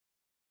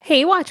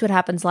Hey, Watch What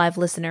Happens Live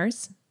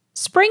listeners.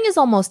 Spring is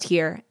almost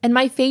here, and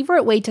my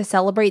favorite way to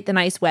celebrate the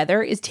nice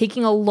weather is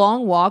taking a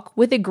long walk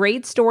with a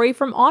great story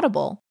from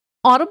Audible.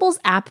 Audible's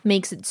app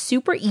makes it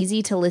super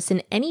easy to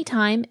listen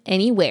anytime,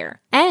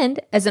 anywhere. And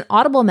as an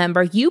Audible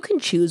member, you can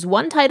choose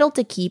one title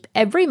to keep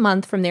every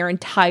month from their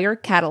entire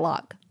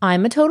catalog.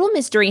 I'm a total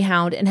mystery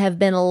hound and have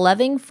been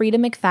loving Frida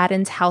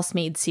McFadden's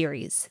Housemaid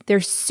series. They're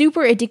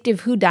super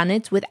addictive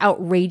whodunits with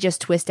outrageous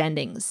twist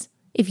endings.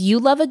 If you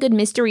love a good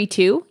mystery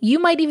too, you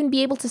might even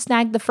be able to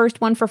snag the first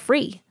one for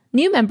free.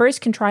 New members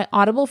can try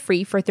Audible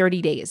free for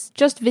 30 days.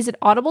 Just visit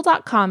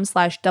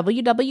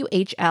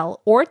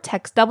audible.com/WWHL or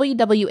text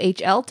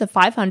WWHL to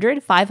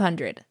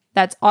 500-500.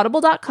 That's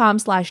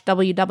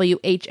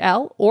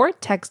audible.com/WWHL or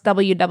text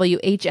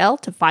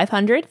WWHL to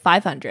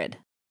 500-500.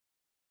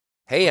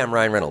 Hey, I'm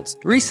Ryan Reynolds.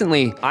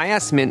 Recently, I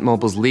asked Mint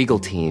Mobile's legal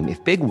team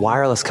if big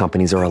wireless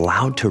companies are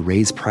allowed to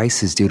raise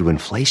prices due to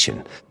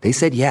inflation. They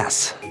said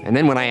yes. And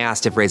then when I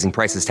asked if raising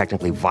prices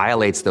technically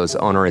violates those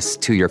onerous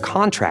two-year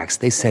contracts,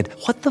 they said,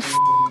 "What the f***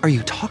 are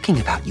you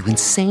talking about, you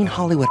insane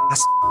Hollywood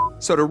ass?"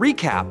 So to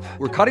recap,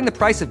 we're cutting the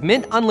price of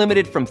Mint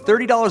Unlimited from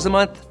 $30 a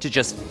month to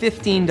just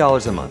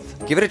 $15 a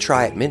month. Give it a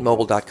try at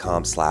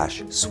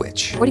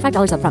mintmobile.com/switch.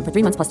 $45 up front for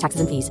 3 months plus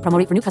taxes and fees. Promo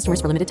rate for new customers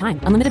for limited time.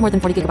 Unlimited more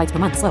than 40 gigabytes per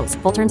month. Slows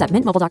full terms at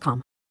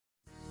mintmobile.com.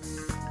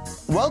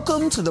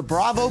 Welcome to the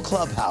Bravo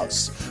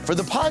Clubhouse for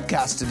the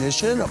podcast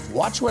edition of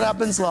Watch What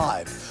Happens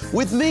Live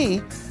with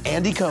me,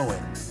 Andy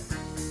Cohen.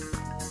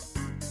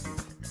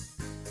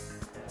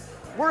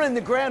 We're in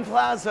the Grand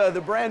Plaza,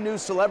 the brand new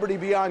Celebrity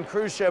Beyond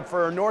cruise ship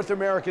for our North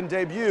American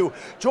debut,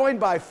 joined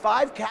by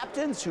 5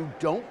 captains who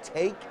don't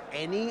take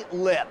any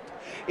lip.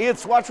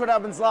 It's Watch What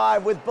Happens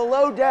Live with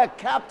Below Deck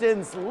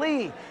captains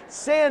Lee,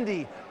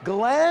 Sandy,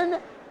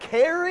 Glenn,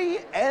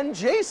 Kerry, and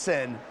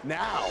Jason.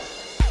 Now.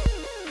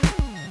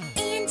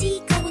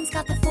 Andy Cohen's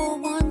got the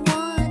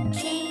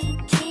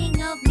 411,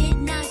 king of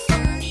midnight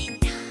fun.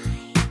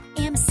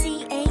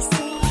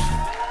 MCAC.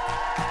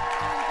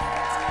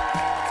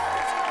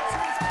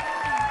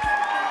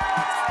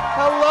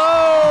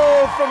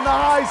 Hello from the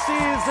high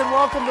seas and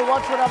welcome to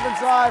Watch What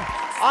Happens Live.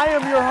 I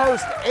am your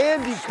host,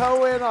 Andy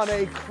Cohen, on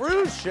a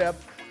cruise ship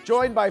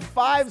joined by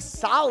 5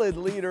 solid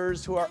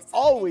leaders who are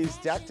always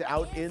decked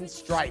out in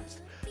stripes.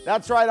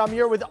 That's right, I'm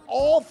here with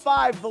all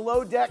 5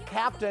 Below Deck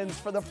captains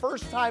for the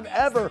first time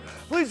ever.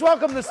 Please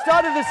welcome the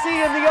stud of the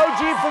sea and the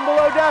OG from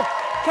Below Deck,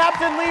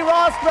 Captain Lee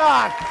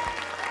Rosbach.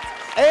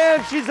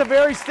 And she's a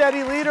very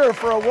steady leader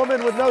for a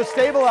woman with no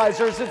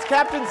stabilizers. It's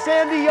Captain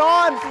Sandy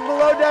Yawn from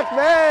Below Deck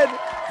Med.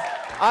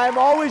 I'm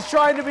always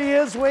trying to be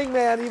his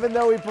wingman, even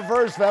though he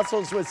prefers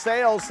vessels with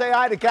sails. Say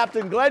hi to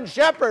Captain Glenn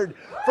Shephard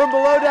from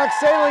Below Deck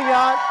Sailing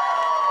Yacht.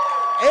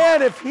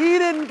 And if he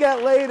didn't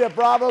get laid at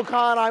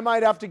BravoCon, I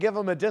might have to give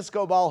him a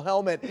disco ball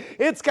helmet.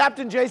 It's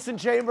Captain Jason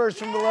Chambers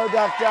from Below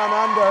Deck Down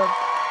Under.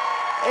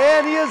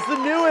 And he is the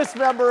newest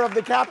member of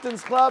the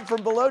Captain's Club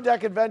from Below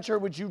Deck Adventure,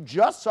 which you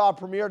just saw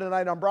premiere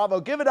tonight on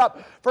Bravo. Give it up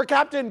for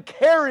Captain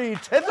Kerry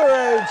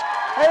Titheradge.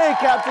 Hey,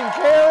 Captain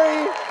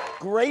Kerry.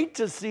 Great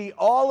to see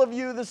all of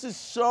you. This is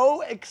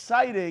so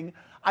exciting.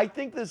 I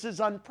think this is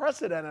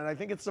unprecedented. I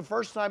think it's the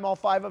first time all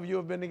 5 of you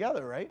have been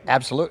together, right?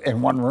 Absolutely,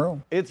 in one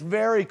room. It's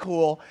very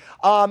cool.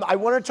 I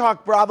want to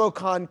talk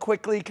BravoCon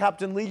quickly.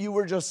 Captain Lee, you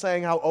were just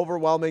saying how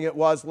overwhelming it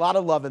was. A lot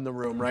of love in the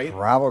room, right?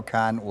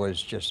 BravoCon was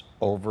just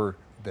over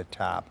the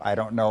top. I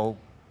don't know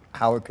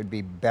how it could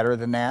be better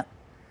than that,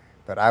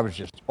 but I was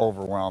just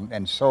overwhelmed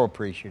and so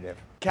appreciative.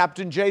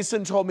 Captain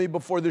Jason told me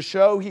before the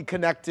show he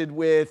connected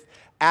with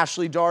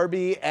Ashley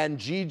Darby and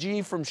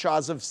Gigi from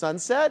Shaws of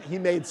Sunset. He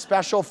made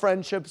special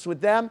friendships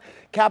with them.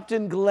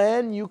 Captain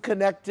Glenn, you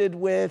connected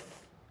with?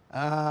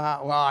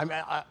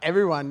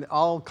 Everyone,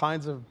 all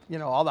kinds of,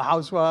 all the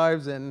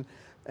housewives and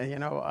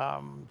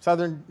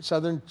Southern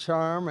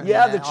Charm. And,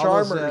 the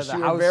Charmers.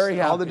 You were very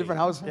happy. All the different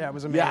houses. Yeah, it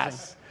was amazing.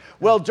 Yes.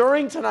 Well,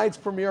 during tonight's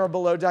premiere of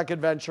Below Deck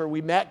Adventure,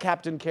 we met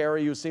Captain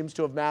Kerry, who seems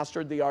to have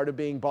mastered the art of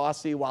being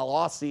bossy while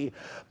Aussie.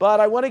 But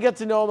I want to get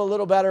to know him a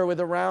little better with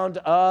a round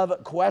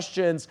of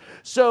questions.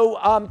 So,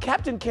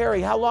 Captain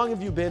Kerry, how long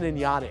have you been in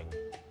yachting?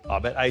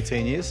 About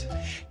 18 years.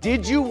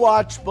 Did you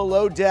watch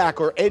Below Deck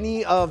or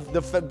any of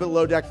the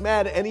Below Deck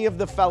Med, any of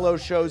the fellow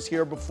shows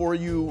here before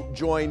you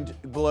joined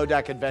Below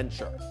Deck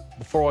Adventure?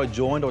 Before I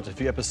joined, I watched a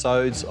few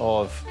episodes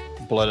of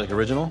Below Deck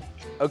Original.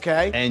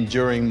 Okay. And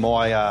during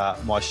my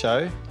my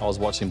show, I was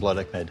watching Below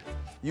Deck Med.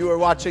 You were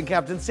watching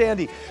Captain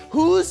Sandy.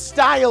 Whose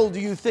style do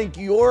you think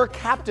your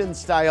captain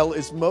style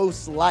is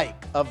most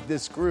like of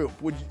this group?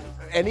 Would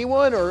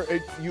anyone, or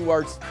you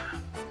are?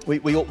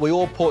 We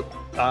all put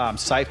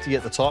safety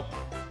at the top,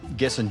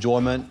 guest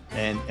enjoyment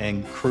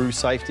and crew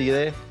safety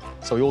there.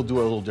 So we all do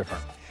it a little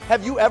different.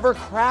 Have you ever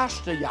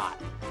crashed a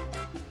yacht?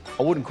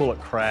 I wouldn't call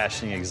it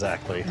crashing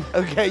exactly.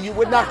 Okay, you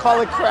would not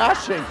call it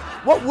crashing.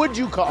 What would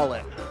you call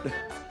it?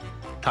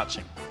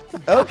 Touching.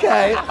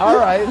 Okay, all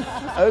right.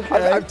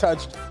 Okay. I've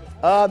touched.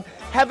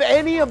 Have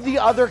any of the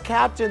other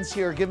captains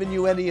here given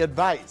you any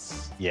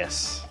advice?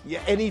 Yes.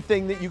 Yeah,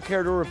 anything that you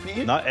care to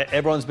repeat? No,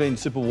 everyone's been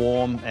super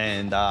warm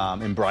and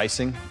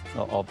embracing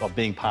of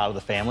being part of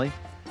the family.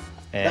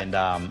 And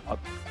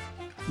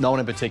no one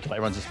in particular.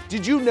 Everyone's just.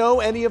 Did you know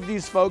any of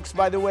these folks,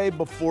 by the way,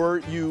 before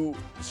you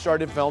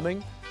started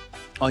filming?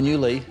 I knew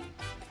Lee.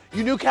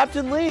 You knew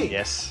Captain Lee?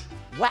 Yes.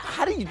 Wow,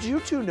 how do you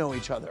two know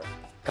each other?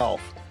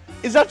 Golf.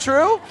 Is that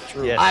true?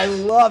 True. Yes. I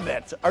love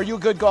it. Are you a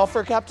good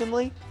golfer, Captain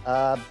Lee?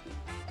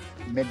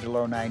 Mid to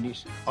low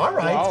 90s. All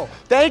right. Wow.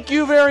 Thank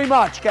you very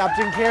much,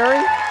 Captain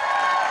Kerry.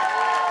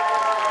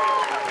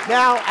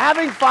 Now,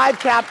 having 5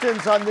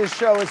 captains on this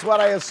show is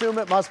what I assume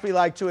it must be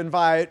like to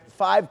invite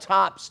 5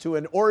 tops to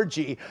an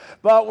orgy.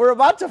 But we're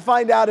about to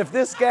find out if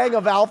this gang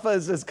of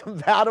alphas is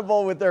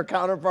compatible with their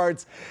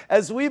counterparts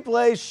as we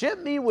play Ship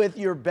Me With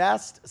Your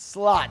Best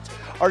Slot.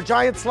 Our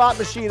giant slot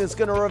machine is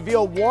going to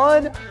reveal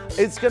one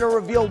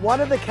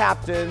of the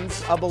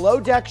captains, a below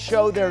deck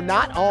show they're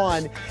not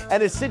on,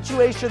 and a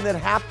situation that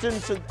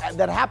happened to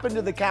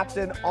the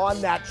captain on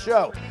that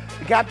show.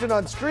 The captain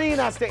on screen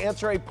has to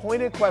answer a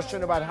pointed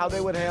question about how they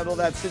would handle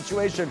that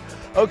situation.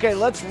 Okay,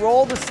 let's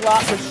roll the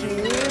slot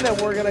machine and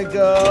we're gonna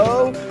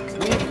go.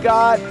 We've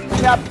got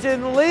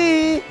Captain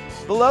Lee,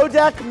 below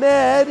deck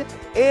med,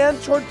 and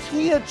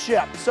tortilla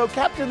chips. So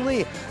Captain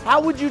Lee,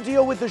 how would you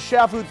deal with the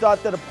chef who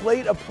thought that a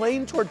plate of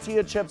plain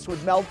tortilla chips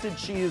with melted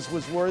cheese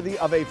was worthy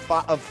of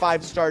of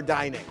 5-star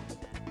dining?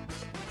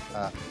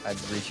 I'd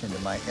reach into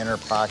my inner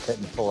pocket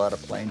and pull out a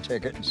plane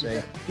ticket and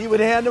say, He would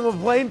hand him a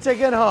plane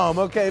ticket home.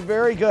 Okay,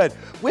 very good.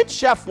 Which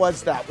chef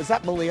was that? Was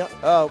that Malia?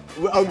 Oh,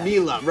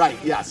 Mila, right,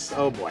 yes.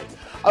 Oh, boy.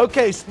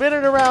 Okay, spin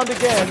it around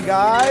again,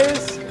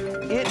 guys.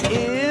 It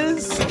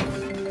is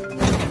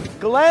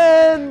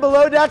Glenn,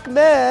 below deck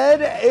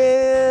med,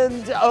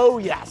 and oh,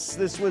 yes,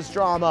 this was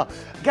drama.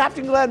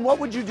 Captain Glenn, what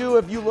would you do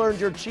if you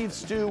learned your chief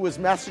stew was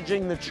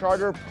messaging the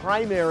charter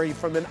primary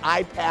from an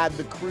iPad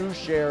the crew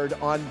shared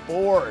on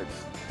board?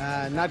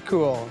 Not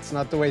cool. It's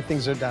not the way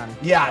things are done.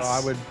 Yes. So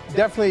I would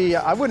definitely,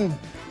 I wouldn't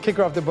kick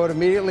her off the boat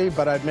immediately,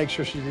 but I'd make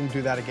sure she didn't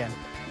do that again.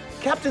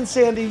 Captain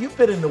Sandy, you've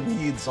been in the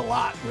weeds a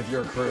lot with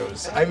your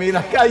cruise. I mean,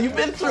 you've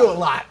been through a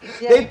lot.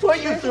 Yeah, They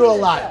put you through a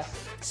lot.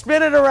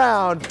 Spin it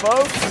around,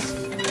 folks.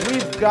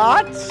 We've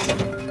got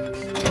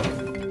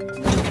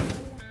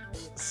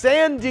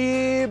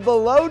Sandy,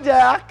 below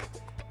deck,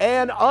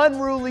 and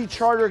unruly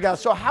charter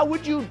guest. So how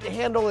would you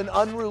handle an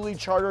unruly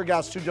charter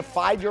guest who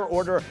defied your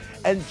order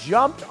and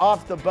jumped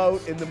off the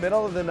boat in the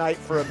middle of the night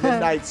for a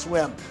midnight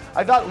swim?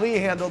 I thought Lee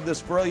handled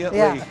this brilliantly.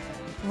 Yeah,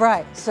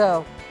 right.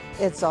 So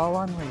it's all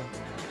on Lee.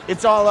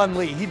 It's all on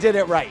Lee. He did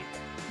it right.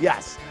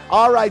 Yes.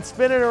 All right,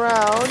 spin it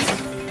around.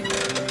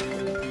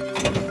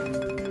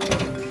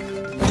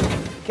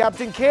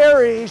 Captain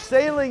Kerry,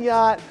 sailing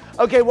yacht.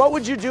 Okay, what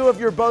would you do if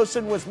your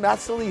bosun was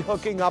messily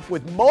hooking up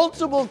with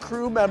multiple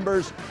crew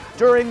members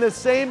during the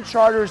same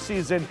charter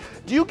season?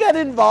 Do you get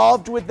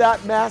involved with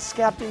that mess,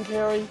 Captain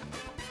Kerry?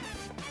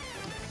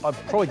 I'd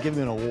probably give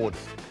him an award.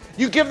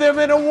 You give them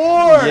an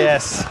award.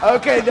 Yes.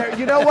 Okay,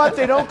 you know what?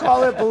 They don't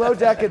call it Below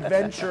Deck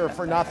Adventure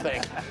for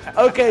nothing.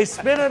 Okay,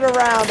 spin it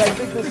around. I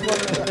think this one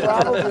will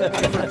probably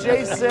be for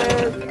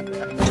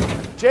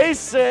Jason.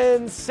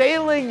 Jason,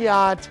 sailing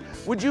yacht.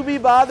 Would you be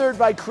bothered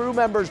by crew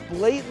members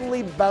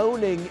blatantly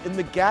boning in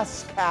the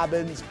guest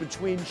cabins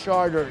between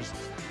charters?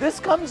 This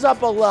comes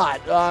up a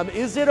lot.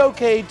 Is it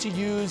okay to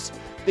use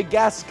the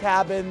guest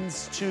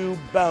cabins to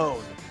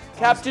bone?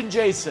 Captain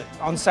Jason.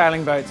 On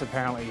sailing boats,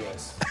 apparently,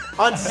 yes.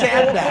 On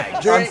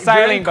sandbags. On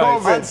sailing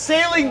boats. On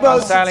sailing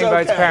boats. On sailing it's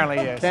boats, okay. apparently,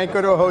 yes. Can't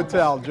go to a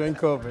hotel during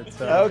COVID.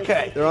 So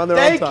Okay. They're on their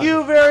own time. Thank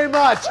you very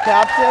much,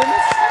 captains.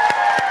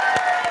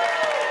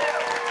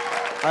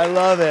 I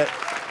love it.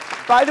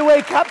 By the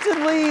way,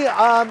 Captain Lee,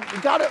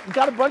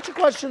 got a bunch of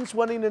questions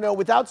wanting to know,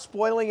 without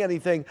spoiling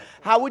anything,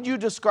 how would you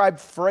describe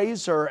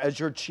Fraser as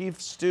your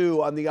chief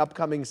stew on the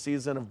upcoming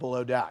season of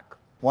Below Deck?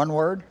 one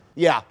word,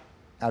 Yeah.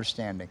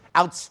 outstanding.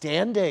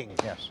 Outstanding.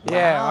 Yes.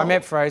 Yeah, I Wow.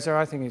 met Fraser.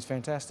 I think he's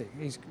fantastic.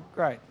 He's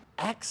great.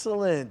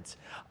 Excellent.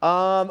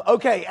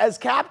 Okay, as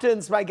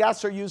captains, my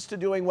guests are used to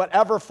doing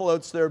whatever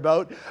floats their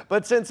boat,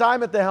 but since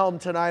I'm at the helm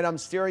tonight, I'm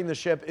steering the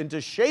ship into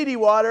shady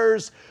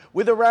waters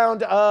with a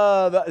round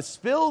of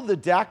Spill the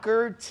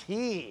Decker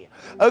tea.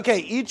 Okay,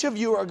 each of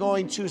you are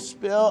going to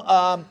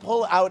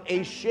pull out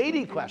a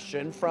shady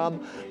question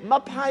from my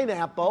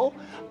pineapple.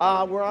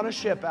 We're on a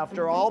ship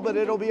after all, but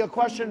it'll be a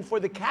question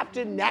for the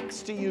captain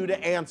next to you to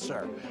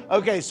answer.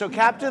 Okay, so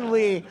Captain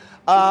Lee,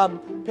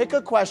 pick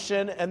a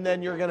question, and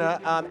then you're gonna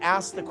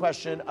ask the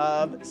question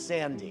of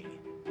Sandy.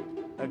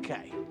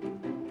 Okay.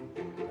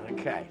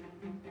 Okay.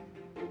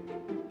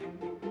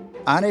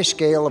 On a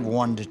scale of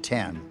 1 to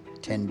 10,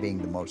 10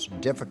 being the most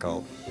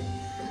difficult,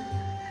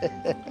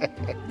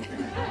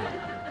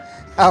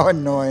 how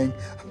annoying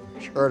a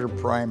charter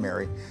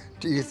primary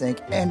do you think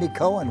Andy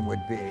Cohen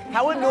would be?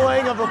 How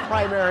annoying of a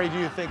primary do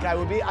you think I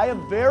would be? I have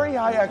very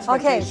high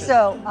expectations. Okay,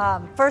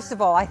 so first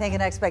of all, I think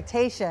an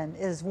expectation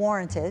is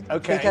warranted.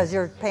 Okay. Because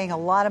you're paying a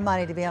lot of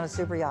money to be on a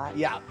super yacht.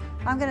 Yeah.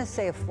 I'm going to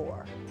say a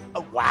 4.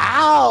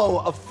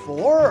 Wow, a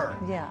 4.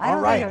 Yeah, All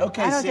right.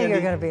 Okay, I don't think you're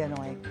Sandy. going to be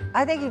annoying.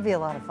 I think you'd be a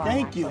lot of fun.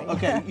 Thank you. actually.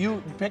 Okay,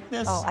 you pick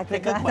this. Oh, I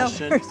pick picked a that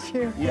question. first,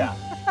 you. Yeah.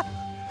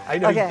 I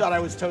know Okay. you thought I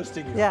was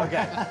toasting you. Yeah.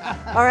 Okay.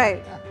 All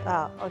right.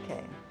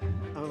 Okay.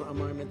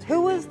 am I meant to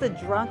Who was the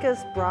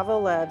drunkest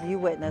Bravo Leb you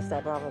witnessed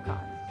at BravoCon?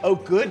 Oh,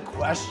 good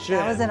question.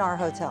 That was in our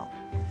hotel.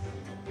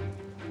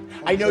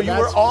 I know you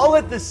were all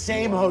at the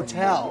same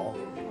hotel.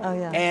 Oh,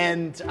 yeah.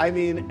 And, I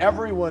mean,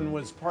 everyone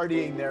was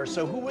partying there.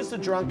 So who was the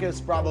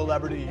drunkest Bravo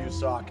celebrity you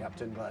saw,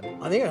 Captain Glenn?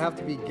 I think it'd have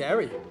to be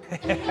Gary.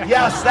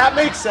 Yes, that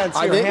makes sense.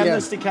 I Here, think, hand yeah.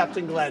 this to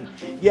Captain Glenn.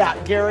 Yeah,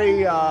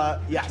 Gary,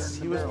 yes,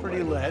 he was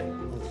pretty lit.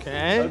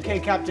 Okay. Okay,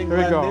 Captain Here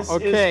we Glenn, go. this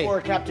Okay. is for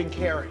Captain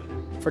Kerry.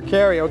 For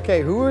Kerry,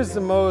 okay, who is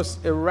the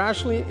most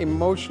irrationally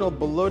emotional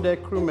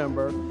below-deck crew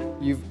member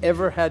you've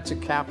ever had to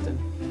captain?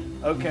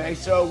 Okay,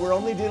 so we're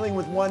only dealing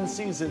with one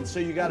season,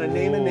 so you got to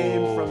name a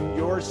name from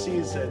your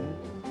season.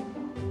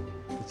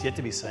 It's yet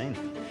to be seen.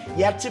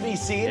 Yet to be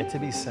seen? Yet to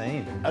be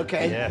seen.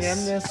 Okay, Yes. hand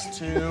this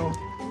to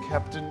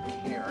Captain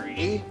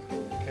Kerry.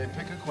 Okay,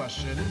 pick a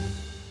question.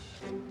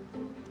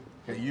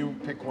 Okay, you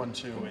pick one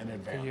too in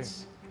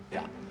advance.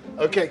 Yeah.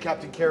 Okay,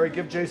 Captain Kerry,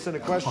 give Jason a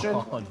question.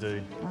 Oh,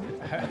 dude.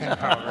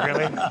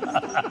 Really?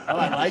 Oh,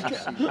 I like it.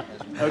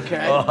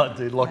 Okay. Oh,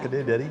 dude, lock it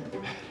in, Daddy.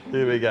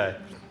 Here we go.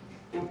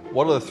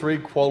 What are the 3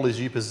 qualities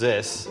you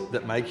possess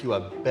that make you a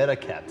better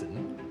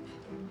captain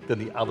than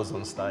the others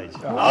on stage?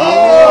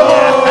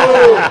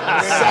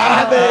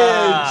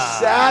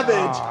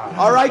 Savage.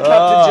 All right,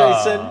 Captain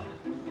Jason.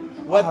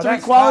 What 3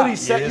 that's qualities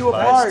tough. set Yes, you mate.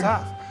 apart?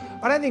 Tough.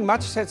 I don't think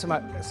much sets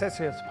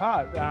us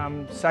apart.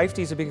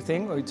 Safety is a big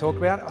thing we talk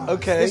about. Oh,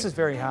 Okay. This is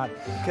very hard.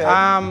 Okay.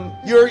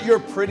 You're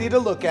pretty to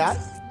look at.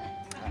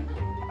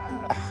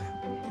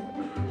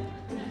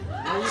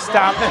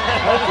 Stop.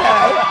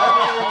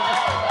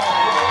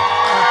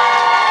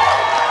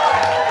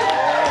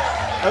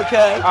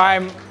 Okay.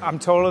 I'm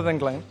taller than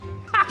Glenn.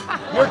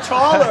 You're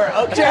taller.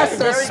 Okay. Just a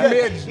very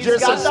good. smidge, He's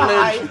just got a the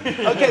smidge.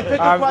 height. Okay, pick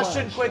a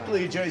question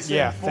quickly, Jason,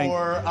 Yeah,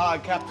 for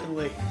Captain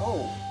Lee.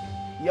 Oh.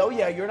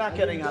 Yeah, you're not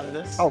getting out of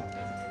this. Oh.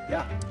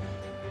 Yeah.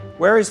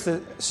 Where is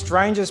the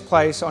strangest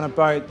place on a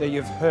boat that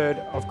you've heard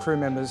of crew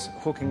members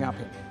hooking up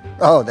in?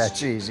 Oh,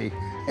 that's easy.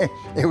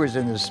 It was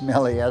in the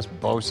smelly-ass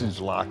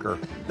bosun's locker.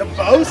 The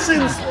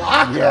bosun's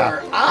locker.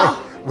 Yeah.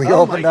 Ah. We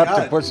Oh opened my up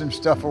to God. put some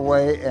stuff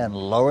away, and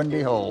lo and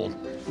behold,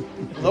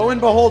 Lo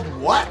and behold,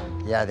 what?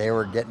 yeah, they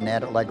were getting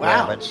at it like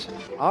Wow. rabbits.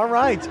 All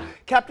right.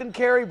 Captain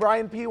Kerry,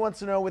 Brian P. wants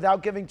to know,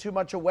 without giving too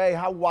much away,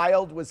 how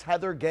wild was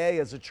Heather Gay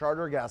as a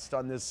charter guest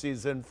on this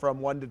season from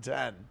 1 to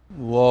 10?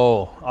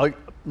 Whoa.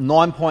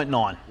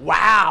 9.9.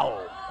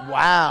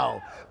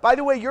 Wow. By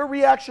the way, your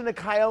reaction to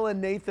Kyle and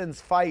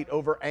Nathan's fight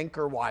over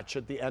Anchor Watch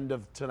at the end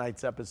of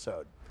tonight's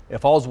episode?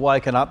 If I was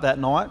waking up that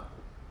night,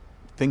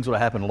 things would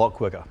have happened a lot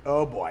quicker.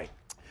 Oh, boy.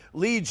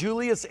 Lee,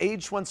 Julius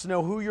H. wants to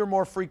know who you're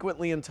more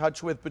frequently in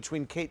touch with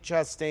between Kate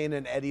Chastain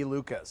and Eddie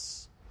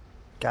Lucas.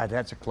 God,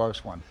 that's a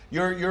close one.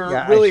 You're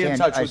Yeah, really I in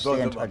stay touch in- with I both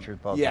stay in of them. touch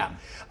with both of Yeah.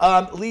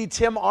 them. Lee,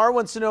 Tim R.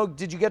 wants to know,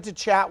 did you get to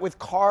chat with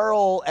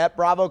Carl at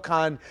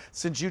BravoCon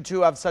since you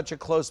two have such a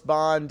close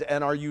bond,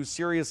 and are you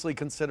seriously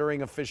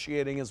considering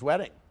officiating his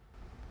wedding?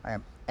 I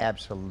am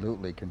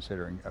absolutely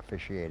considering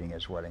officiating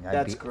his wedding. I'd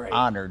That's be great.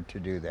 honored to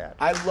do that.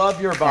 I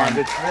love your bond. And-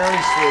 It's very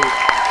sweet.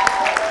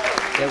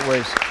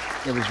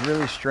 It was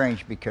really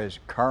strange because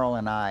Carl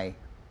and I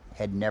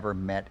had never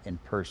met in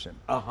person.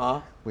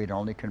 Uh-huh. We'd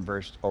only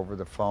conversed over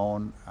the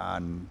phone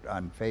on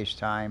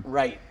FaceTime.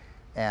 Right.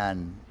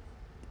 And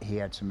he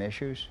had some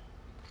issues,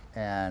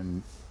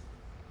 and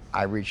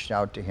I reached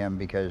out to him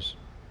because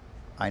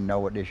I know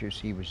what issues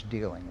he was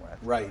dealing with.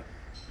 Right.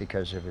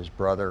 Because of his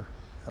brother,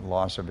 the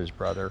loss of his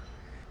brother,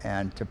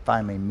 and to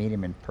finally meet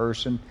him in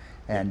person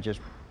and just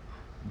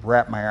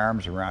wrap my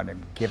arms around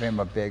him, give him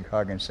a big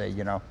hug and say,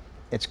 you know,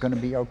 it's going to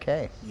be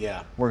okay.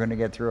 Yeah. We're going to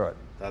get through it.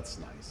 That's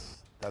nice.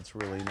 That's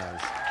really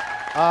nice.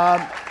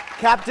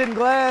 Captain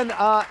Glenn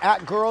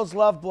at Girls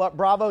Love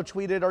Bravo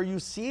tweeted, are you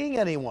seeing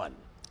anyone?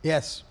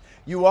 Yes.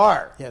 You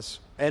are? Yes.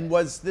 And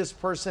was this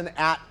person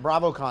at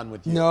BravoCon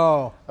with you?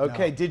 No.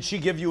 Okay. Did she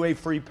give you a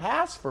free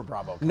pass for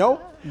BravoCon?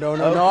 No.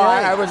 Okay.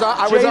 I was on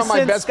my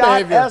Jason best Scott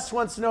behavior. S.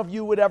 wants to know if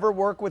you would ever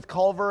work with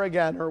Culver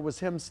again, or was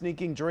him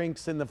sneaking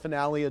drinks in the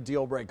finale a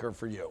deal breaker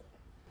for you?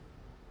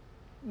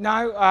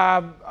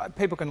 No,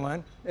 people can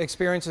learn.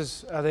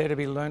 Experiences are there to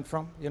be learned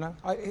from, you know.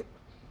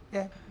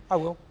 I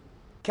will.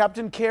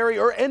 Captain Kerry,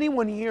 or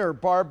anyone here,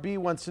 Barb B.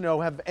 wants to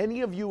know, have any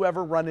of you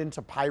ever run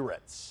into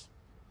pirates?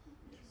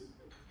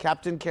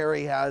 Captain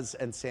Kerry has,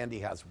 and Sandy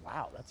has.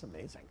 Wow, that's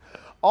amazing.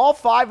 All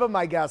 5 of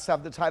my guests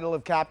have the title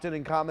of captain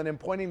in common, and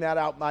pointing that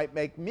out might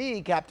make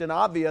me Captain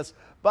Obvious,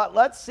 but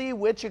let's see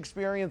which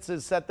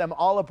experiences set them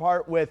all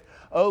apart with,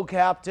 oh,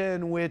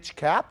 Captain, which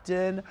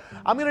captain?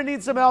 I'm going to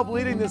need some help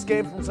leading this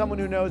game from someone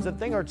who knows a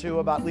thing or two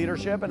about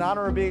leadership. In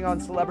honor of being on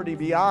Celebrity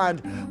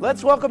Beyond,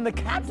 let's welcome the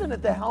captain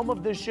at the helm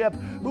of this ship,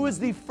 who is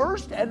the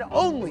first and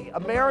only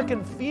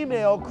American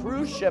female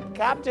cruise ship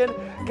captain,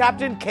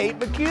 Captain Kate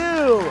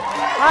McHugh.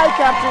 Hi,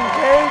 Captain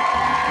Kate.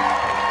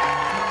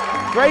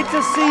 Great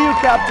to see you,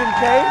 Captain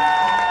Kate.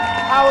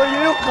 How are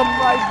you? Come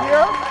right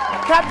here.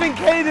 Captain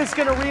Kate is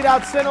going to read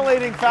out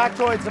scintillating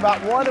factoids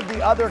about one of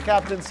the other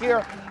captains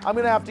here. I'm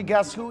going to have to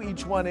guess who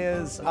each one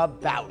is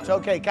about.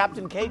 Okay,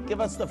 Captain Kate, give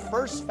us the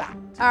first fact.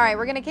 All right,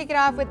 we're going to kick it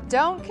off with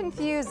don't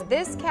confuse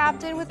this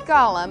captain with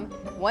Gollum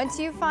once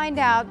you find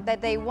out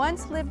that they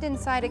once lived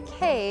inside a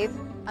cave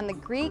on the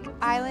Greek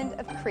island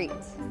of Crete.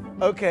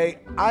 Okay,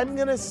 I'm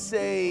going to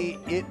say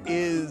it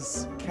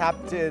is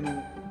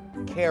Captain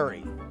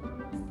Kerry.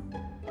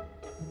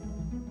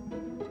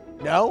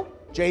 No?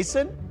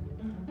 Jason?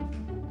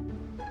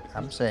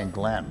 I'm saying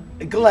Glenn.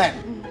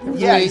 Glenn.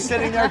 Yeah, he's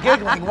sitting there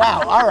giggling.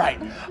 Wow, all right.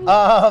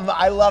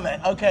 I love it.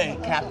 Okay,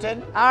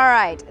 Captain? All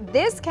right,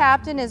 this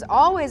captain is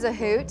always a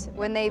hoot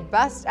when they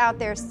bust out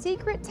their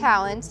secret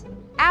talent,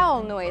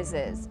 owl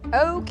noises.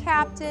 Oh,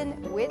 Captain,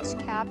 which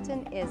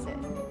captain is it?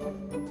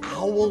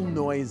 Owl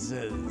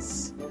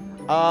noises.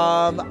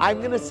 I'm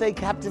going to say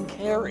Captain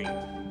Kerry.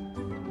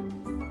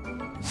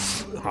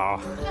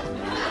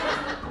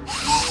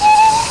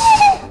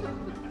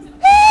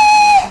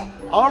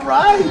 All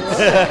right.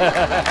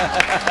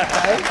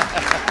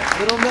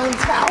 Little known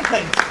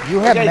talent. You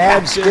have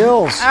mad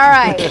skills. All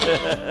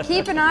right.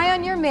 Keep an eye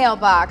on your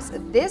mailbox.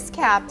 This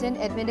captain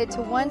admitted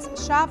to once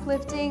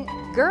shoplifting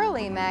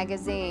girly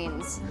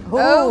magazines. Ooh.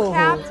 Oh,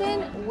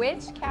 Captain,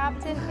 which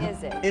captain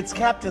is it? It's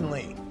Captain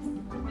Lee.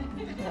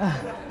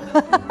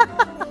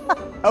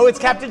 Oh, it's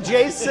Captain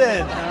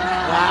Jason.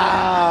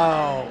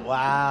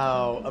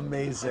 Wow.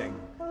 Amazing.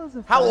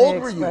 How old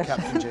were you,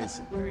 Captain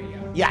Jason? Very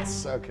young.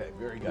 Yes, okay,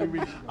 very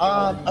good.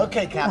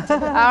 Okay,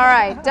 Captain. All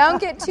right, don't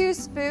get too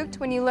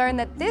spooked when you learn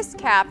that this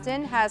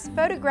captain has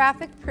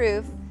photographic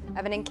proof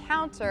of an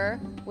encounter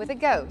with a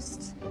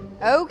ghost.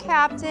 Oh,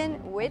 Captain,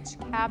 which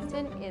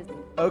captain is it?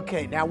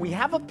 Okay, now we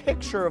have a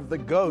picture of the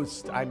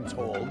ghost, I'm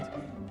told.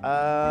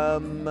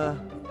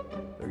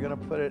 They're gonna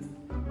put it.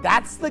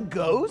 That's the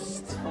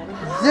ghost?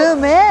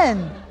 Zoom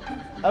in.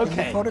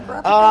 Okay.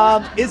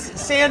 Is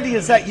Sandy?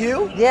 Is that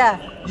you? Yeah.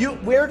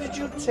 Where did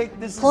you take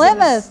this?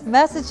 Plymouth,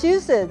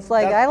 Massachusetts.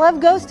 I love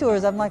ghost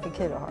tours. I'm like a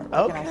kid at heart.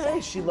 What can I say?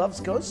 Okay, she loves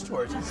ghost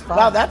tours.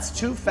 Wow, that's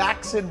two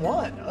facts in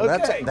one.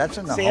 Okay. That's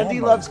in the Sandy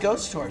home loves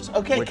ghost tours.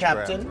 Okay,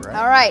 witchcraft, Captain. right?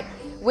 All right,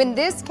 when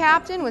this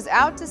captain was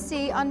out to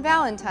sea on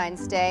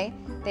Valentine's Day,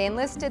 they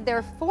enlisted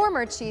their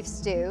former chief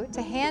stew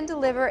to hand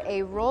deliver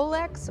a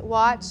Rolex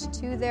watch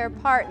to their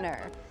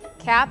partner.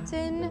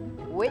 Captain,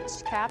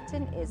 which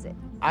captain is it?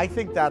 I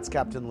think that's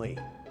Captain Lee.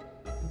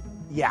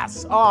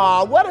 Yes.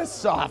 Aw, what a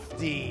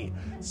softie.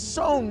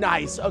 So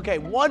nice. Okay,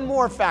 one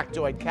more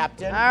factoid,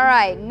 Captain. All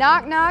right,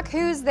 knock knock,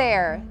 who's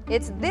there?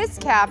 It's this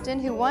captain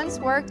who once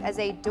worked as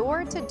a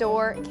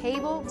door-to-door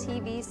cable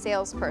TV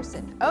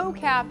salesperson. Oh,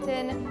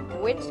 Captain,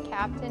 which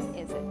captain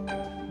is it?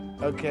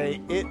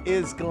 Okay, it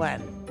is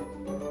Glenn.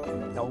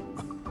 Nope.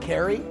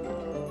 Kerry?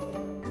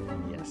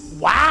 Yes.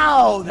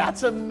 Wow,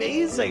 that's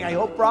amazing. I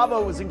hope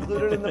Bravo was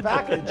included in the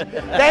package.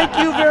 Thank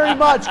you very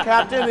much,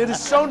 Captain. It is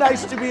so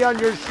nice to be on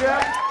your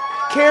ship.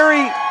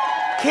 Kerry,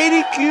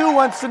 Katie Q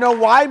wants to know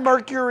why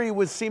Mercury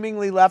was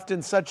seemingly left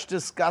in such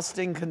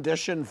disgusting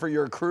condition for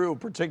your crew,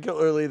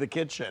 particularly the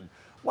kitchen.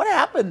 What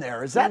happened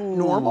there? Is that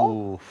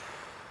normal?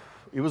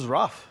 It was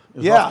rough. It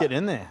was rough getting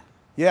in there.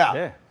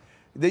 Yeah.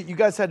 That you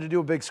guys had to do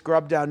a big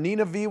scrub down.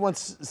 Nina V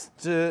wants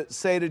to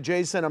say to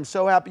Jason, I'm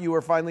so happy you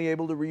were finally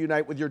able to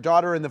reunite with your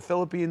daughter in the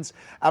Philippines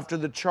after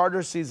the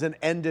charter season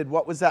ended.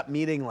 What was that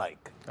meeting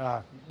like?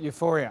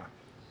 Euphoria.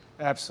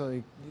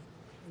 Absolutely.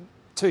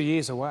 2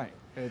 years away.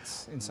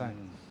 It's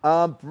insane.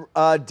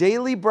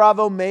 Daily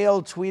Bravo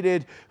Mail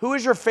tweeted, who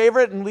is your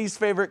favorite and least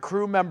favorite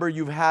crew member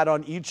you've had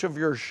on each of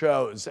your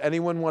shows?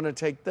 Anyone want to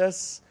take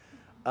this?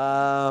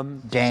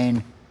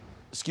 Dane.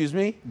 Excuse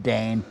me?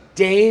 Dane.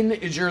 Dane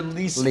is your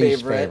least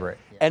favorite.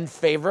 Yeah. And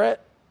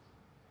favorite?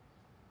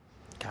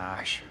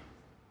 Gosh.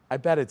 I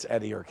bet it's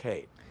Eddie or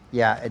Kate.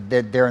 Yeah,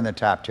 they're in the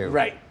top two.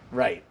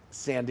 Right.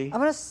 Sandy?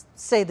 I'm going to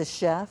say the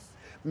chef.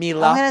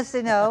 Mila? I'm going to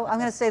say no. I'm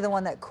going to say the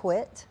one that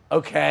quit.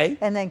 Okay.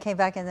 And then came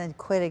back and then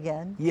quit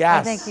again. Yes.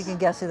 I think you can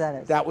guess who that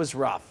is. That was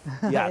rough.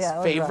 Yes. Yeah, it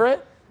was Favorite?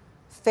 rough.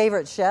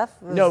 Favorite chef?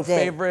 Was No, Dave.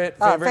 favorite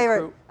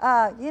crew?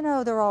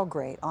 They're all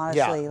great,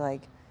 honestly. Yeah.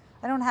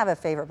 I don't have a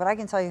favorite, but I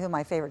can tell you who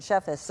my favorite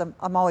chef is.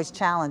 I'm always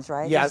challenged,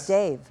 right? Yes. It's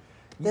Dave.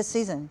 This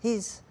season,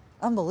 he's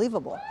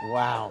unbelievable.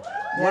 Wow.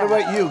 Yeah. What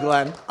about you,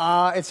 Glenn?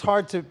 It's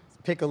hard to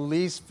pick a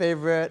least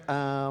favorite.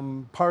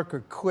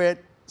 Parker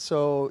quit,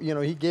 so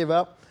he gave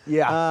up.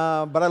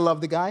 Yeah. But I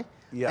love the guy.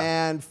 Yeah.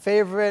 And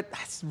favorite,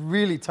 it's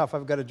really tough.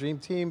 I've got a dream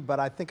team, but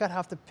I think I'd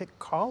have to pick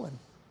Colin.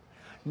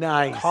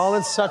 Nice.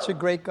 Colin's such a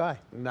great guy.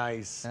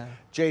 Nice. Yeah.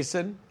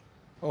 Jason?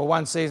 Or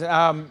one season.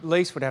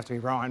 Least would have to be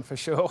Ryan for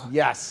sure.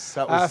 Yes.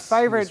 That was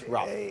favorite,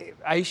 rough.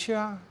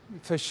 Aisha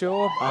for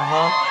sure.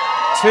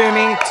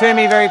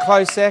 Toomey very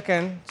close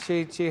second.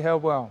 She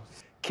held well.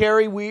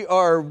 Kerry, we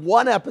are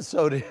one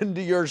episode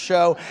into your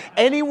show.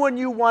 Anyone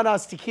you want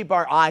us to keep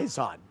our eyes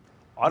on?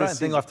 I don't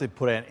think I have to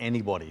put out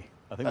anybody.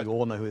 I think we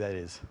all know who that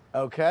is.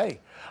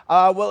 Okay.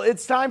 Well,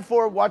 it's time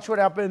for Watch What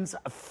Happens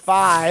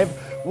 5.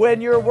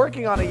 When you're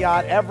working on a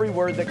yacht, every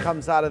word that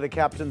comes out of the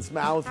captain's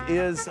mouth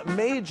is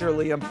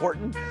majorly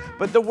important,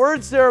 but the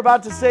words they're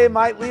about to say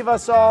might leave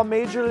us all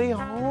majorly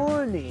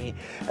horny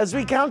as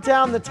we count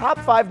down the top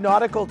 5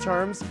 nautical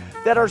terms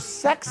that are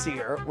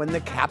sexier when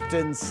the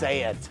captains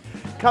say it.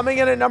 Coming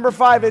in at number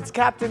 5, it's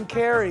Captain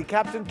Kerry.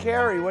 Captain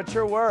Kerry, what's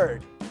your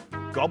word?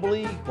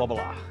 Gobbly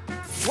wobbler.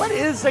 What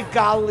is a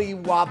golly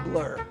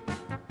wobbler?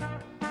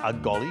 A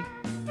golly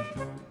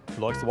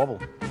who likes to wobble.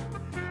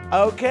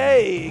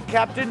 Okay,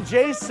 Captain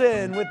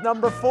Jason with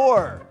number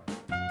 4.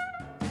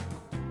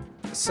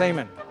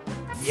 Seaman.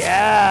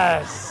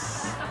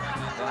 Yes.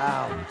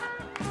 Wow.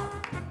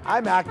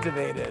 I'm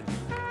activated.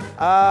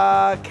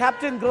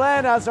 Captain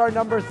Glenn has our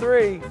number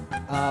 3.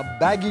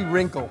 Baggy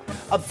wrinkle.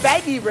 A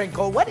baggy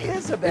wrinkle? What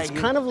is a baggy?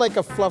 It's kind of like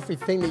a fluffy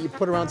thing that you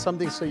put around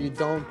something so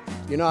you're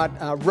not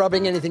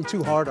rubbing anything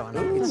too hard on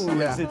it.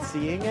 Ooh, is it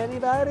seeing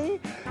anybody?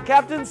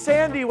 Captain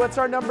Sandy, what's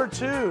our number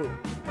 2?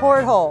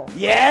 Porthole.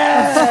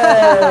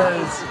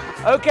 Yes!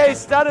 Okay,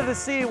 Stud of the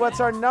Sea,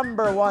 what's our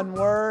number 1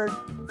 word?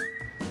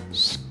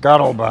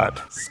 Scuttlebutt.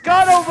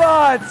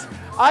 Scuttlebutt!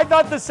 I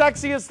thought the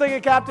sexiest thing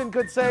a captain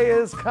could say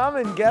is, come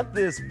and get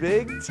this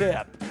big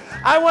tip.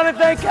 I want to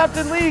thank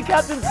Captain Lee,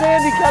 Captain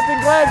Sandy,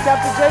 Captain Glenn,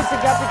 Captain Jason,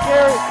 Captain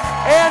Kerry,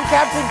 and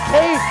Captain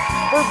Kate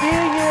for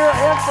being here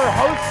and for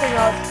hosting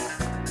us.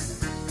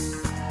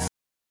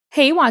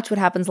 Hey, Watch What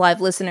Happens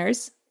Live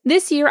listeners.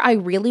 This year, I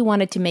really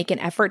wanted to make an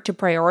effort to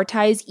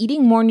prioritize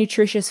eating more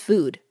nutritious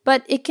food,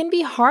 but it can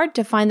be hard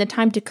to find the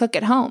time to cook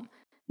at home.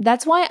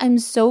 That's why I'm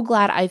so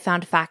glad I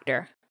found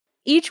Factor.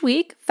 Each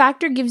week,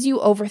 Factor gives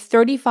you over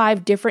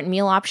 35 different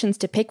meal options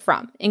to pick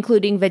from,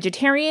 including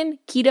vegetarian,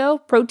 keto,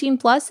 protein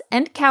plus,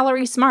 and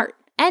calorie smart,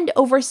 and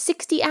over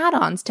 60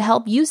 add-ons to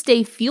help you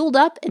stay fueled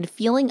up and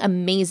feeling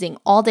amazing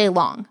all day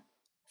long.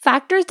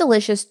 Factor's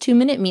delicious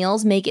 2-minute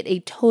meals make it a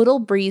total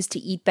breeze to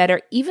eat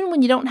better even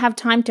when you don't have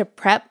time to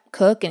prep,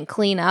 cook, and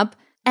clean up.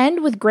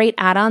 And with great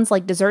add-ons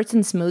like desserts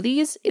and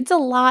smoothies, it's a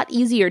lot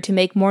easier to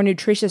make more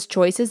nutritious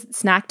choices at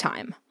snack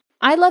time.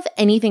 I love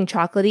anything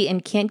chocolatey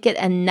and can't get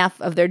enough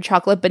of their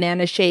chocolate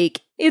banana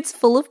shake. It's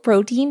full of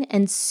protein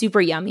and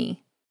super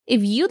yummy.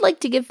 If you'd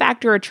like to give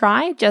Factor a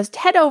try, just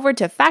head over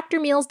to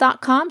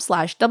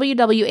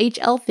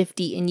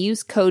factormeals.com/WWHL50 and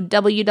use code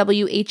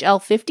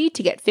WWHL50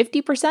 to get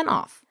 50%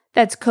 off.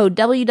 That's code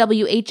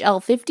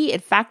WWHL50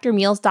 at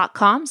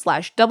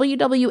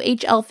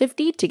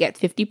factormeals.com/WWHL50 to get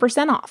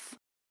 50% off.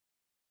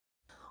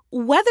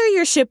 Whether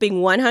you're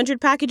shipping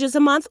 100 packages a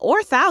month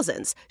or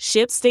thousands,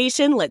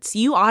 ShipStation lets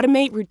you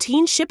automate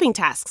routine shipping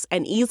tasks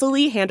and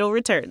easily handle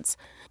returns.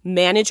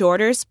 Manage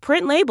orders,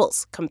 print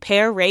labels,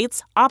 compare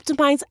rates,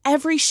 optimize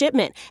every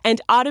shipment,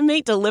 and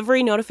automate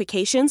delivery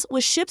notifications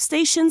with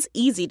ShipStation's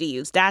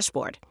easy-to-use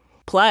dashboard.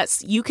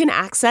 Plus, you can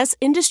access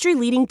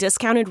industry-leading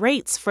discounted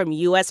rates from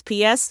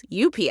USPS,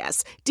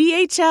 UPS,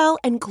 DHL,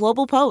 and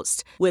Global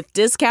Post, with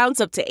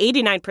discounts up to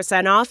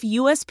 89% off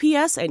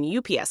USPS and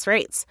UPS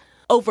rates.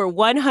 Over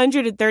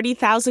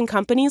 130,000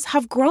 companies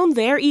have grown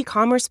their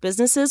e-commerce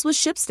businesses with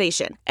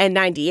ShipStation, and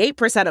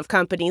 98% of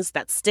companies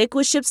that stick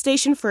with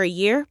ShipStation for a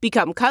year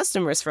become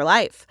customers for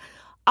life.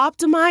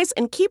 Optimize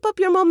and keep up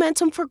your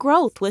momentum for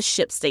growth with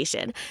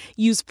ShipStation.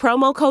 Use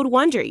promo code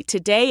WONDERY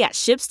today at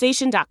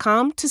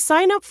ShipStation.com to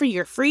sign up for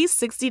your free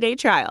 60-day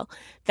trial.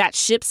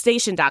 That's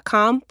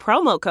ShipStation.com,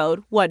 promo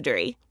code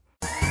WONDERY.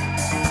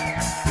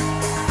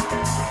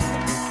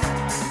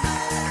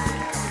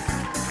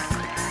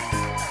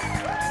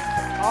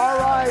 All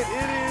right, it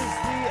is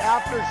the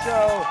after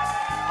show.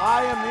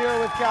 I am here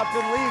with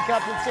Captain Lee,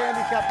 Captain Sandy,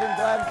 Captain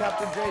Glenn,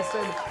 Captain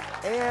Jason,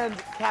 and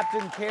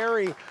Captain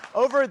Kerry.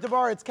 Over at the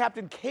bar, it's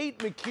Captain Kate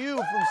McHugh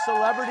from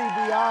Celebrity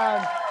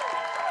Beyond.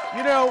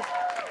 You know,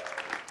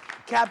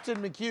 Captain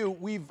McHugh,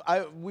 we've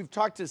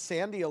talked to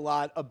Sandy a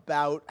lot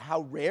about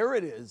how rare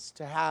it is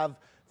to have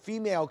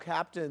female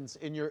captains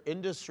in your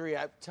industry.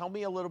 Tell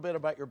me a little bit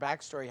about your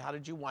backstory. How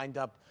did you wind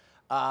up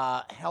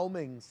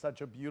helming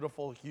such a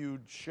beautiful,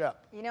 huge ship?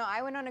 You know,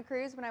 I went on a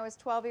cruise when I was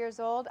 12 years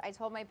old. I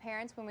told my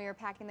parents when we were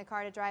packing the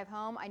car to drive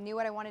home, I knew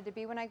what I wanted to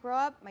be when I grow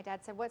up. My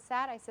dad said, "What's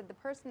that?" I said, "The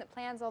person that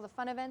plans all the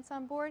fun events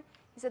on board."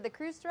 He said, "The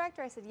cruise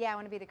director?" I said, "Yeah, I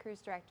want to be the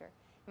cruise director."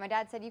 And my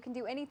dad said, "You can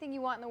do anything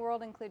you want in the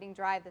world, including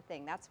drive the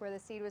thing." That's where the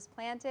seed was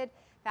planted.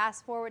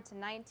 Fast forward to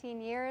 19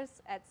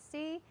 years at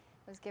sea.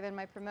 I was given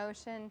my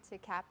promotion to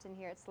captain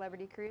here at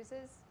Celebrity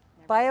Cruises.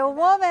 By a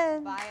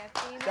woman. By a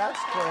female. That's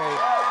great.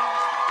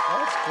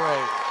 That's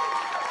great.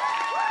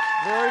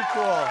 Very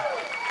cool.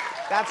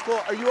 That's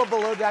cool. Are you a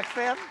Below Deck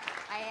fan?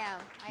 I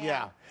am.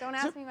 Yeah. Don't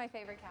ask me my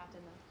favorite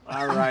captain, though.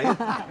 All right.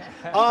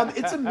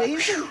 It's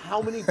amazing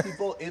how many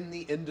people in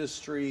the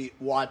industry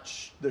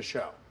watch the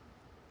show.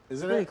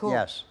 Isn't Pretty it? cool.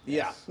 Yes.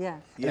 Yeah. Yeah.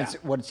 Yeah.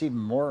 What's even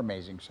more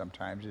amazing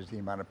sometimes is the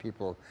amount of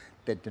people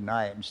that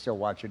deny it and still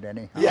watch it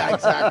anyhow. Yeah,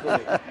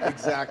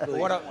 exactly.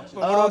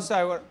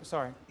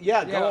 Sorry.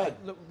 Yeah, go ahead.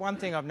 Look, one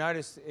thing I've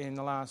noticed in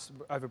the last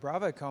over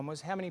BravoCon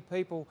was how many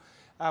people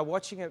are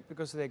watching it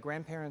because of their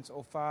grandparents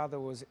or father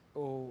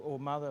or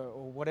mother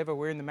or whatever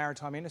were in the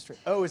maritime industry.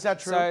 Oh, is that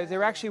true? So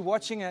they're actually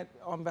watching it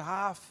on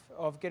behalf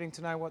of getting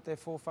to know what their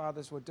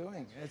forefathers were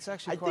doing. It's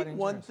actually quite interesting.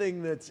 One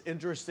thing that's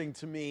interesting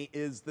to me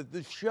is that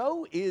the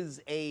show is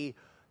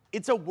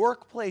it's a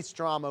workplace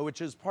drama, which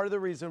is part of the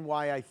reason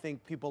why I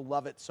think people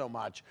love it so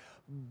much.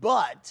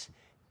 But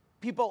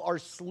people are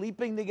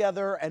sleeping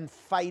together and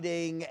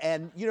fighting,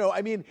 and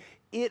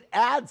it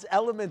adds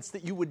elements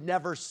that you would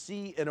never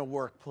see in a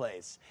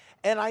workplace.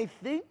 And I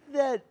think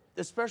that,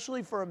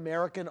 especially for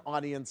American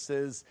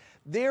audiences,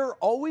 they're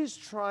always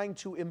trying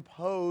to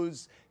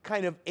impose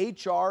kind of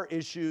HR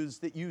issues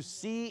that you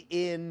see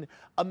in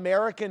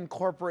American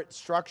corporate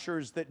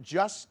structures that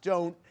just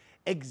don't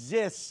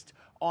exist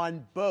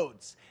on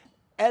boats.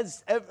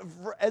 As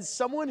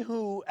someone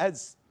who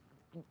has,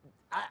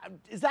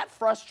 is that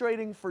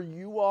frustrating for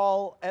you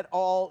all at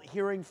all,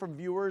 hearing from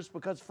viewers?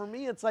 Because for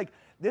me, it's like,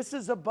 this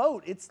is a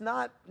boat. It's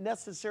not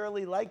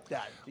necessarily like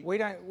that. We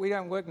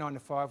don't work 9 to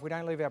 5. We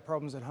don't leave our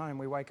problems at home.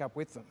 We wake up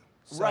with them.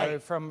 So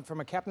right. From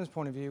a captain's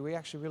point of view, we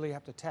actually really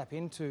have to tap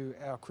into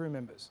our crew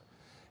members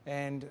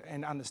and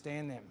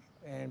understand them,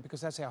 and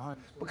because that's our home.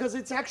 Because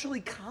it's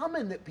actually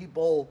common that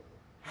people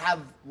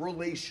have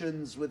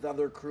relations with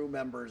other crew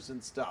members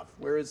and stuff,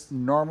 whereas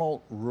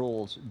normal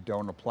rules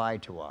don't apply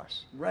to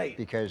us. Right.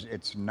 Because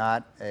it's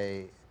not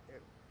a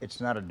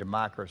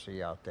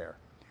democracy out there.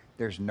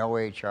 There's no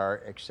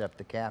HR except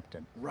the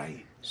captain.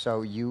 Right.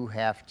 So you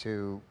have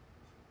to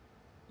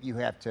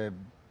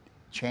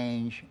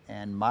change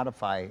and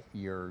modify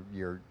your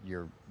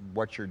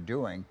what you're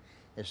doing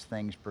as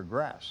things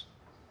progress.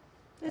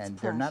 And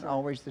they're not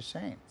always the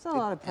same. It's a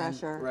lot of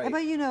pressure. Right.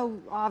 But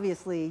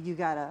obviously you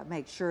got to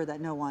make sure that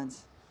no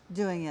one's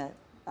doing it.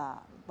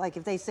 Like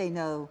if they say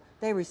no,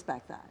 they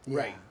respect that.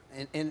 Right.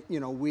 And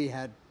we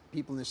had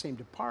people in the same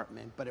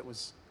department, but it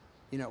was,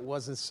 it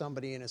wasn't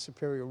somebody in a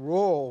superior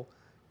role,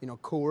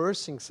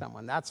 coercing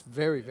someone. That's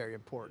very, very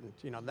important.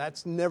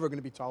 That's never going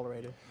to be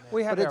tolerated.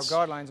 We have our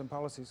guidelines and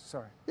policies.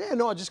 Sorry. Yeah,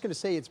 no, I'm just going to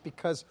say it's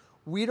because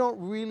we don't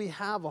really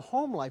have a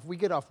home life. We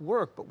get off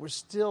work, but we're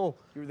still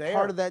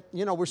part of that.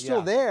 We're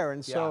still there,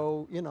 and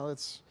so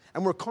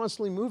and we're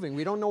constantly moving.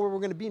 We don't know where we're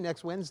going to be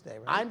next Wednesday.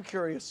 Right? I'm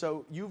curious.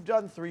 So you've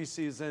done 3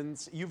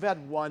 seasons. You've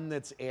had 1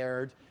 that's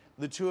aired.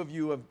 The 2 of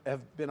you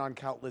have been on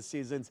countless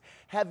seasons.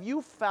 Have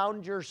you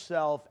found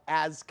yourself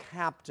as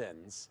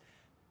captains?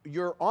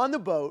 You're on the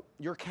boat.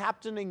 You're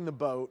captaining the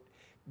boat.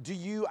 Do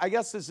you? I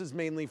guess this is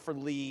mainly for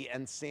Lee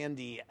and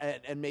Sandy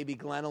and maybe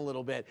Glenn a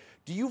little bit.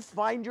 Do you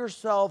find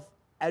yourself,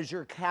 as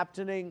you're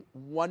captaining,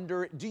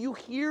 do you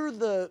hear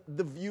the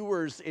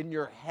viewers in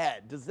your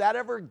head? Does that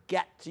ever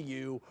get to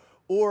you,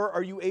 or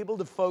are you able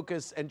to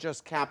focus and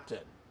just captain?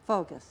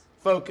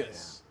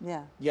 Focus.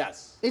 Yeah.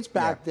 Yes. It's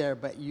back there,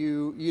 but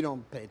you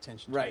don't pay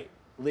attention to it. Right.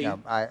 Lee? No,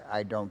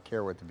 I don't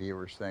care what the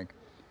viewers think.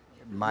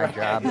 My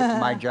job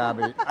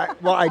is,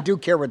 I do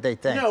care what they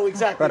think. No,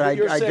 exactly. But I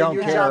don't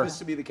your care. job is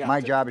to be the captain. My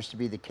job is to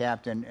be the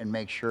captain and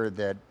make sure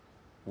that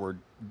we're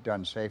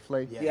done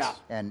safely. Yes. Yeah.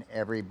 And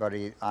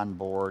everybody on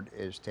board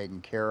is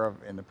taken care of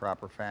in the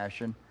proper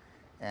fashion,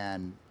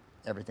 and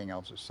everything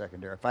else is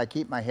secondary. If I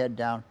keep my head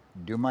down,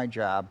 do my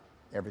job,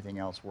 everything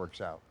else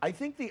works out. I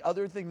think the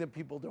other thing that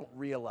people don't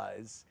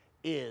realize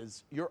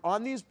is you're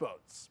on these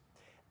boats,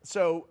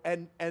 so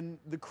and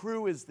the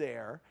crew is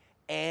there,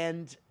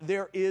 and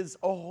there is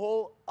a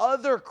whole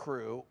other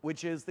crew,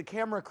 which is the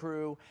camera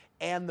crew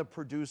and the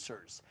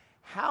producers.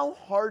 How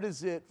hard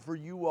is it for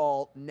you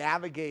all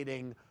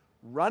navigating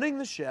running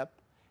the ship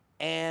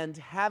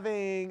and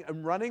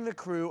running the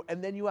crew,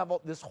 and then you have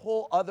this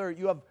whole other,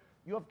 you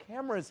have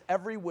cameras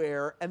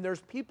everywhere, and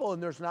there's people,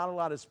 and there's not a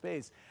lot of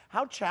space.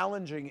 How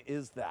challenging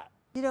is that?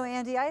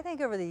 Andy, I think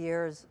over the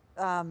years,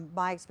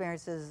 my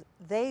experience is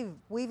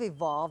we've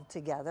evolved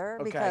together,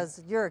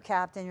 because you're a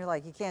captain, you're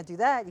like, you can't do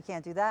that, you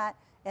can't do that.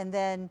 And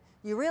then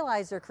you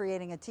realize they're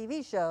creating a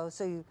TV show,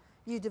 so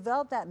you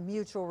develop that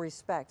mutual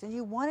respect, and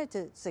you want it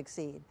to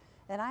succeed.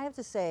 And I have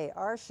to say,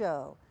 our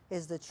show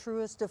is the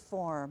truest of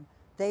form.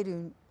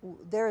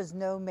 There is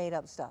no made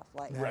up stuff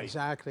like that. Right.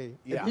 Exactly.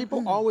 Yeah. And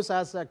people always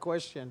ask that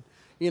question.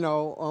 When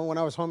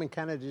I was home in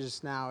Canada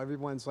just now,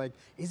 everyone's like,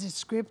 is it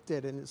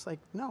scripted? And it's like,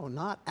 no,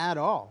 not at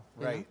all.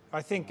 Right.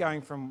 I think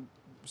going from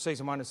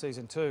season 1 to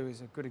season 2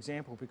 is a good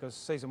example, because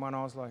season 1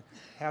 I was like,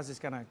 how's this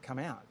going to come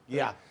out?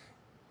 Yeah.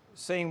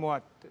 Seeing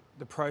what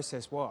the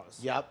process was,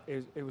 Yep.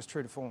 it was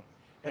true to form.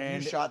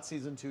 Have you shot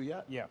season 2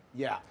 yet? Yeah.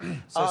 Yeah.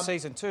 So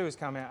season 2 has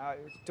come out.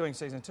 Doing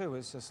season 2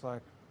 is just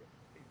like,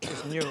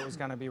 just knew it was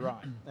going to be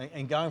right.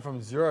 And going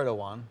from 0 to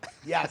 1.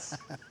 Yes.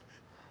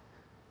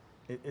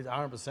 It's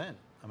 100%.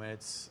 I mean,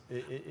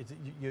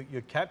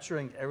 you're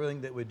capturing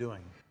everything that we're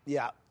doing.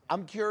 Yeah.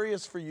 I'm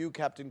curious for you,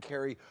 Captain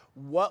Kerry,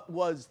 what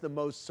was the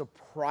most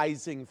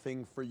surprising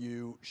thing for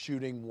you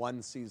shooting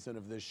 1 season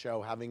of this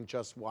show, having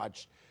just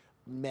watched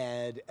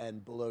Med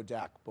and Below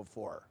Deck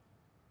before?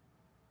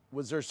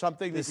 Was there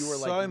something that you were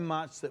There's like... so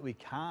much that we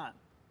can't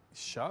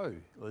show.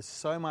 There's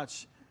so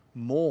much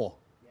more.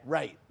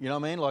 Right. You know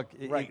what I mean?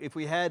 Like, if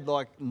we had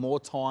like more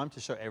time to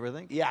show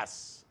everything.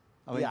 Yes.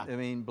 I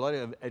mean, bloody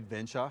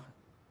adventure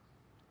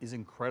is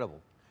incredible.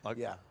 Like,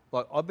 Yeah.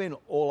 Like, I've been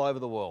all over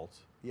the world.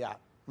 Yeah.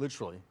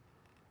 Literally.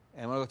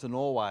 And when I got to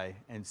Norway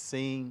and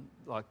seeing,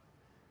 like,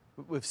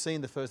 we've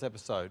seen the first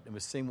episode and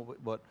we've seen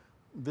what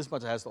this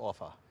much it has to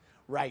offer.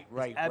 Right.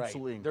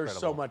 Absolutely incredible. There's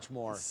so much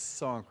more. It's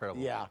so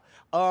incredible. Yeah.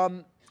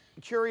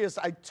 Curious,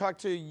 I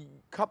talked to a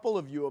couple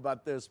of you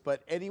about this,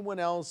 but anyone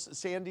else,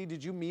 Sandy,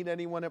 did you meet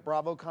anyone at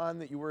BravoCon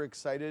that you were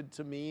excited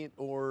to meet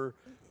or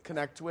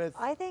connect with?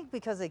 I think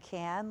because they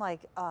can.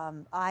 Like,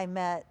 I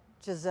met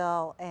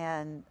Giselle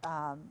and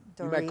Dorit.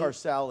 You met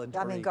Garcelle and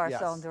Dorit.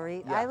 Garcelle and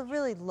Dorit. Yeah. I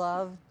really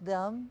loved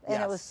them,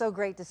 and it was so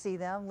great to see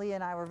them. Leah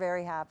and I were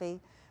very happy.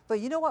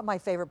 But you know what my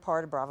favorite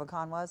part of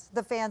BravoCon was?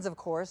 The fans, of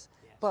course,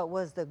 but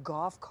was the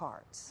golf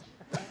carts.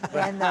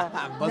 And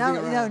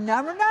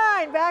number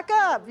 9, back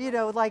up.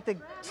 Like the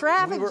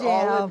traffic jam. We were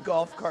all in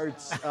golf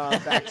carts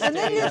backstage. And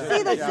then you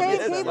see the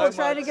same people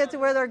trying to get to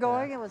where they're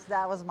going.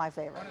 That was my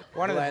favorite.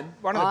 One of the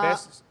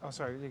best. Oh,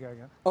 sorry, you go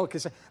again. Okay,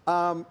 so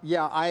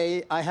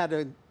I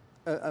had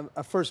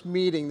a first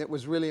meeting that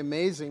was really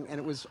amazing, and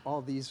it was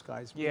all these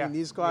guys. Yeah, Meeting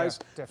these guys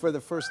definitely. for the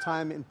first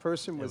time in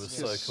person was was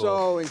just so cool.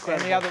 so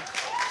incredible. And the other,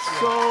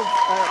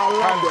 I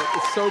loved it.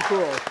 It's so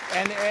cool.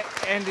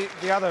 And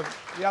the other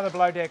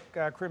Below Deck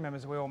crew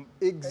members were all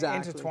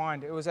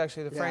intertwined. It was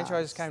actually the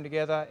franchises came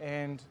together,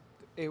 and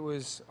it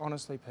was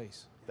honestly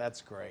peace.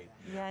 That's great.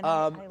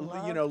 Yeah,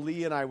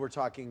 Lee and I were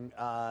talking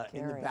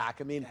in the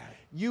back. I mean,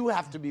 you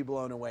have to be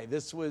blown away.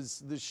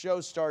 The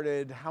show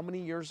started how many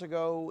years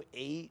ago?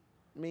 8,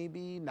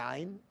 maybe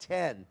 9,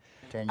 10.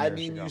 10 years I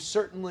mean, ago. you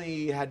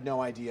certainly had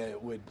no idea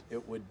it would.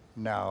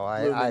 No,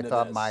 bloom I into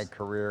thought this. my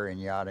career in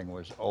yachting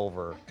was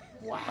over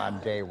on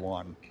day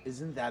one.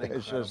 Isn't that incredible?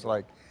 It's just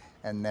like,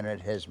 and then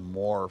it has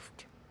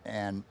morphed,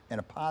 and in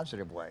a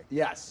positive way.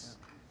 Yes.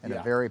 In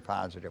a very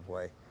positive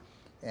way.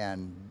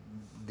 And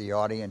the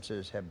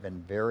audiences have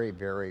been very,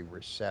 very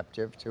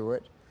receptive to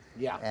it.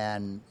 Yeah.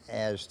 And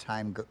as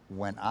time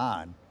went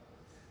on,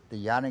 the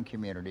yachting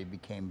community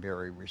became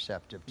very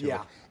receptive to it.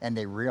 And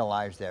they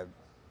realized that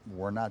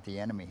we're not the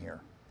enemy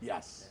here.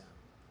 Yes.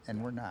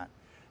 And we're not.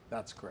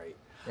 That's great.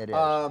 It is.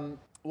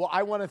 Well,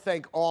 I want to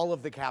thank all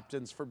of the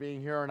captains for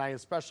being here, and I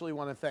especially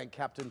want to thank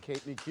Captain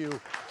Kate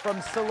McHugh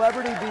from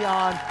Celebrity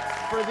Beyond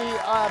for the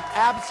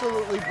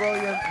absolutely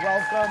brilliant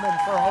welcome and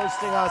for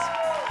hosting us.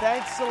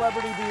 Thanks,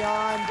 Celebrity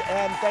Beyond,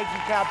 and thank you,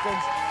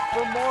 captains.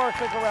 For more,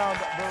 click around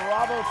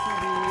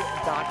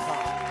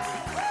BravoTV.com.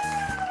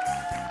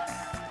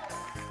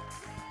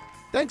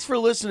 Thanks for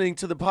listening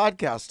to the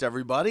podcast,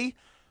 everybody.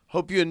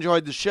 Hope you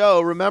enjoyed the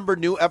show. Remember,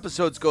 new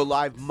episodes go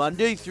live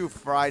Monday through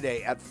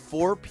Friday at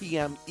 4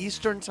 p.m.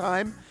 Eastern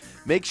Time.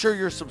 Make sure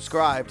you're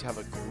subscribed. Have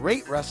a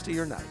great rest of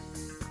your night.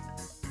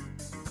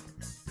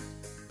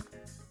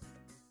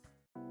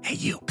 Hey,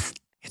 you. Psst.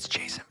 It's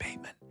Jason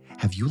Bateman.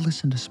 Have you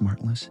listened to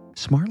Smartless?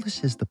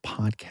 Smartless is the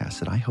podcast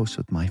that I host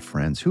with my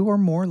friends who are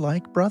more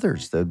like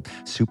brothers. The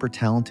super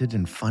talented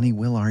and funny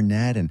Will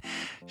Arnett and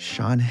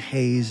Sean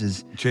Hayes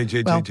is...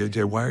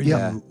 JJ,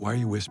 why are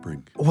you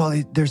whispering?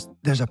 Well, there's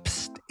a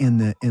psst in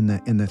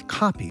the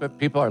copy. But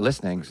people are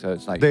listening, so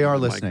it's like... They are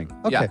listening.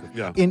 Okay.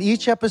 Yeah. In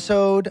each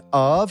episode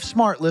of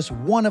Smartless,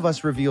 one of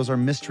us reveals our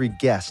mystery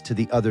guest to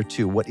the other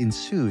two. What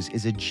ensues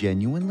is a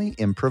genuinely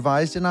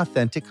improvised and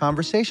authentic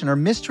conversation. Our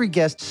mystery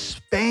guests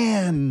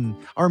span...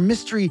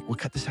 We'll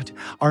cut this out too.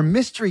 Our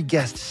mystery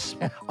guests...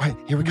 All right,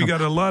 here we go. We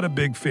got a lot of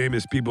big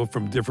famous people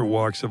from different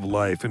walks of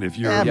life, and if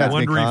you're a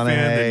Matthew Wondery fan,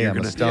 then you're Emma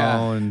going to...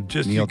 Stone,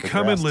 Just Neil you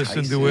come and deGrasse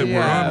listen Tyson. to it.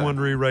 We're on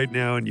Wondery right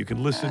now, and you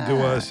can listen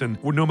to us.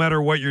 And no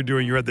matter what you're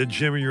doing, you're at the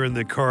gym or you're in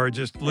the car,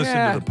 just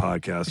listen to the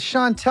podcast.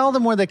 Sean, tell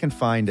them where they can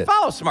find it.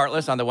 Follow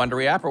Smartless on the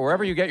Wondery app or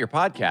wherever you get your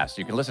podcasts.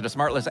 You can listen to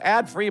Smartless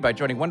ad-free by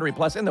joining Wondery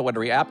Plus in the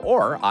Wondery app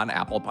or on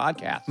Apple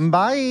Podcasts.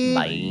 Bye.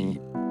 Bye.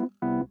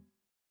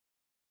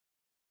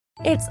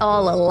 It's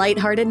all a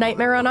lighthearted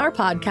nightmare on our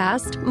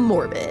podcast,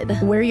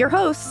 Morbid. We're your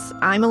hosts.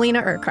 I'm Alina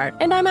Urquhart.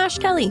 And I'm Ash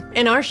Kelly.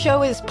 And our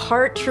show is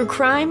part true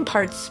crime,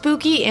 part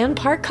spooky, and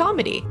part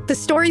comedy. The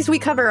stories we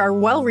cover are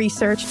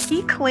well-researched.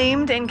 He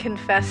claimed and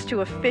confessed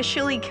to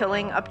officially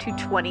killing up to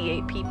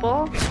 28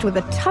 people. With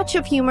a touch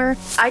of humor.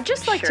 I'd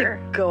just like to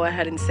go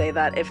ahead and say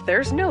that if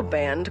there's no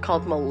band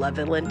called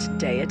Malevolent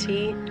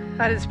Deity,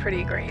 that is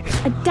pretty great.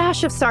 A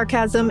dash of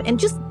sarcasm and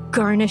just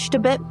garnished a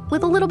bit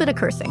with a little bit of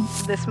cursing.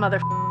 This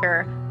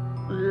motherfucker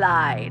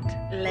lied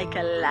like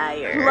a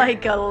liar.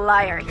 Like a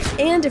liar.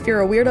 And if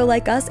you're a weirdo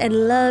like us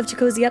and love to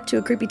cozy up to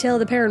a creepy tale of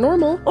the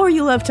paranormal, or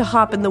you love to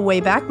hop in the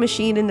Wayback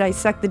Machine and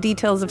dissect the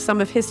details of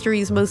some of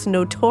history's most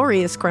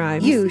notorious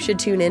crimes, you should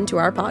tune in to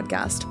our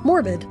podcast,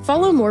 Morbid.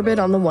 Follow Morbid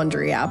on the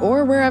Wondery app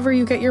or wherever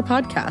you get your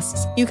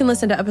podcasts. You can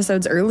listen to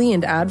episodes early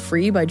and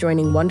ad-free by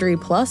joining Wondery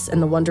Plus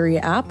in the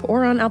Wondery app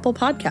or on Apple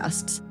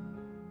Podcasts.